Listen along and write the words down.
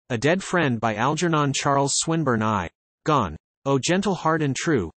A Dead Friend by Algernon. Charles Swinburne. I. Gone. O gentle heart and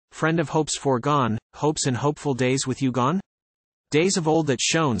true, friend of hopes foregone, hopes and hopeful days with you gone? Days of old that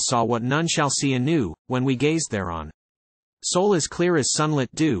shone saw what none shall see anew, when we gazed thereon. Soul as clear as sunlit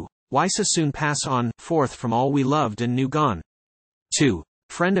dew, why so soon pass on, forth from all we loved and knew gone? 2.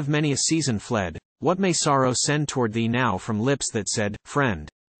 Friend of many a season fled, what may sorrow send toward thee now from lips that said, friend?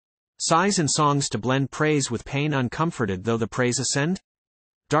 Sighs and songs to blend praise with pain uncomforted though the praise ascend?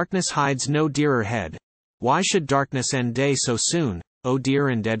 Darkness hides no dearer head. Why should darkness end day so soon, O dear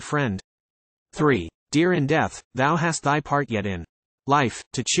and dead friend? 3. Dear in death, thou hast thy part yet in life,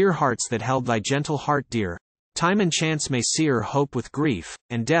 to cheer hearts that held thy gentle heart dear. Time and chance may sear hope with grief,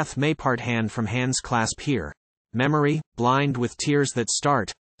 and death may part hand from hand's clasp here. Memory, blind with tears that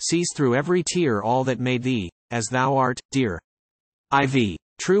start, sees through every tear all that made thee, as thou art, dear. IV.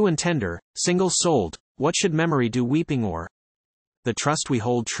 True and tender, single-souled, what should memory do weeping o'er? The trust we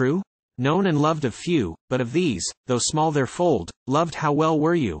hold true? Known and loved of few, but of these, though small their fold, loved how well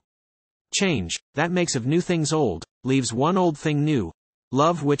were you? Change, that makes of new things old, leaves one old thing new.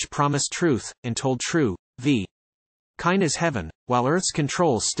 Love which promised truth, and told true, v. Kind as heaven, while earth's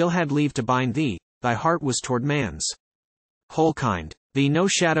control still had leave to bind thee, thy heart was toward man's. Whole kind, thee no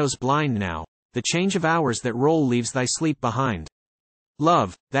shadows blind now, the change of hours that roll leaves thy sleep behind.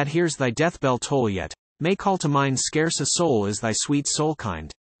 Love, that hears thy death bell toll yet, may call to mind scarce a soul as thy sweet soul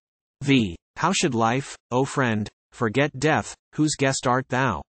kind. V. How should life, O friend, forget death, whose guest art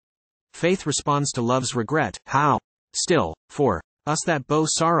thou? Faith responds to love's regret, how? Still, for us that bow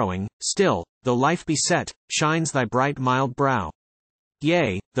sorrowing, still, though life be set, shines thy bright mild brow.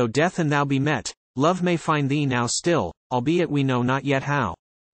 Yea, though death and thou be met, love may find thee now still, albeit we know not yet how.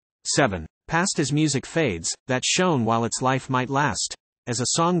 7. Past as music fades, that shone while its life might last, as a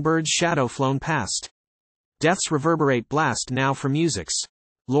songbird's shadow flown past. Death's reverberate blast now for music's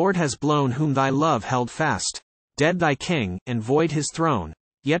Lord has blown whom thy love held fast. Dead thy king, and void his throne,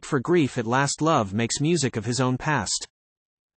 yet for grief at last love makes music of his own past.